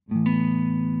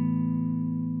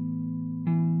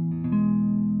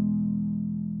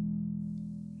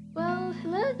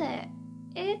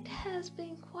has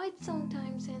been quite some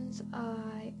time since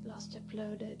I last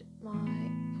uploaded my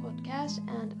podcast,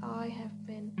 and I have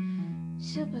been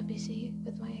super busy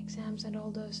with my exams and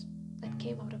all those that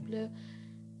came out of blue.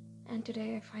 And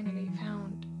today I finally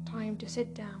found time to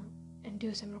sit down and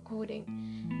do some recording.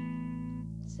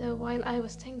 So while I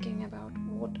was thinking about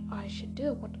what I should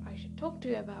do, what I should talk to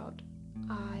you about,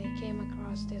 I came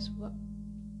across this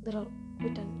little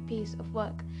written piece of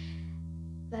work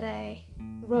that I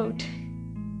wrote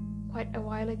quite a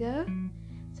while ago.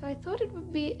 So I thought it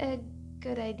would be a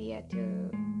good idea to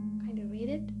kind of read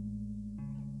it.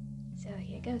 So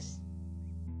here goes.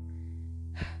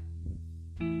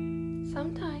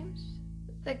 Sometimes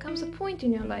there comes a point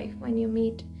in your life when you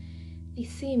meet the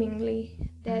seemingly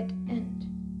dead end.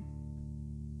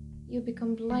 You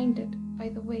become blinded by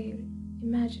the whale,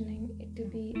 imagining it to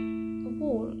be a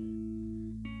wall.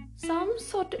 Some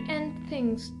sought to end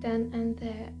things then and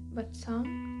there, but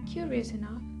some, curious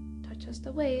enough, touches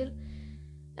the whale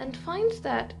and finds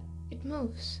that it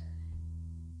moves.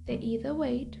 They either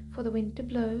wait for the wind to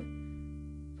blow,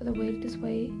 for the whale to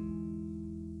sway,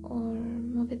 or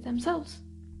move it themselves.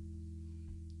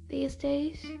 These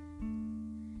days,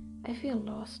 I feel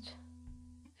lost.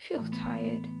 I feel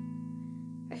tired.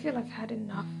 I feel I've had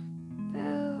enough,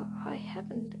 though I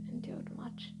haven't endured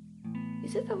much.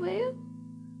 Is it the whale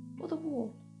or the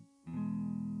wall?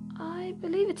 I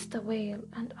believe it's the whale,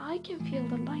 and I can feel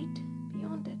the light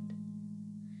beyond it.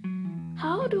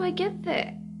 How do I get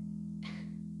there?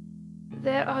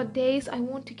 There are days I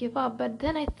want to give up, but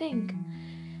then I think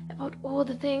about all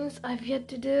the things I've yet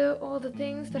to do, all the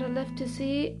things that are left to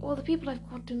see, all the people I've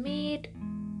got to meet.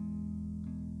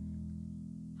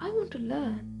 I want to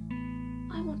learn.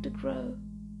 I want to grow.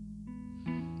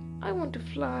 I want to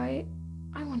fly.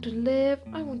 I want to live.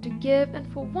 I want to give. And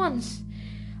for once,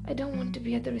 I don't want to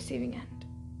be at the receiving end.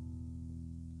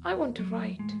 I want to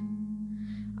write.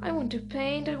 I want to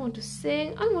paint. I want to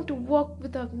sing. I want to walk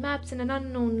without maps in an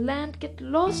unknown land, get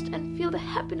lost and feel the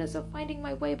happiness of finding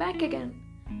my way back again.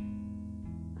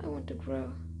 I want to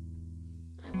grow.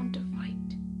 I want to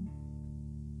fight.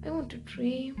 I want to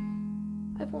dream.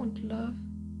 I want love.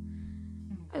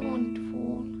 I want to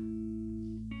fall.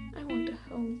 I want a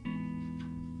home.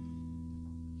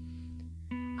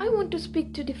 I want to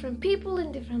speak to different people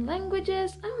in different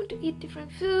languages. I want to eat different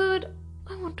food.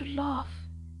 I want to laugh.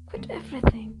 Quit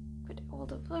everything. Quit all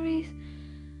the worries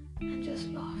and just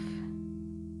laugh.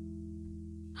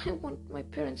 I want my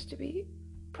parents to be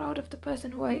proud of the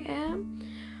person who I am.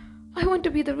 I want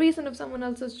to be the reason of someone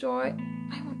else's joy.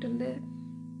 I want to live.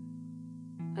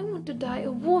 I want to die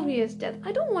a warrior's death.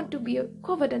 I don't want to be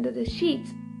covered under the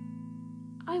sheets.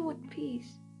 I want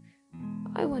peace.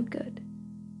 I want good.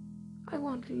 I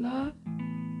want love.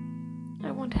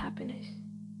 I want happiness.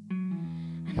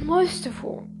 And most of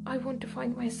all, I want to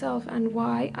find myself and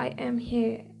why I am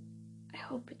here. I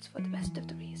hope it's for the best of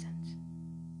the reasons.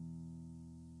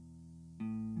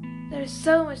 There is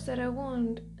so much that I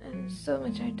want and so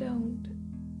much I don't.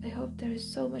 I hope there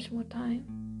is so much more time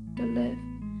to live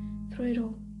through it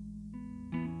all.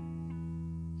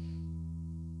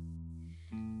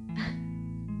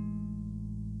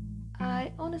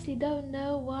 I honestly don't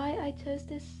know why I chose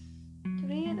this to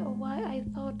read or why I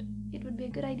thought it would be a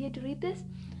good idea to read this.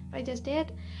 I just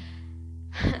did.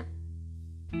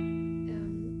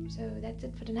 So that's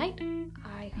it for tonight.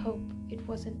 I hope it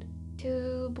wasn't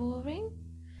too boring.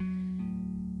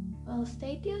 Well,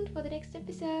 stay tuned for the next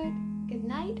episode. Good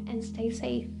night and stay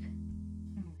safe.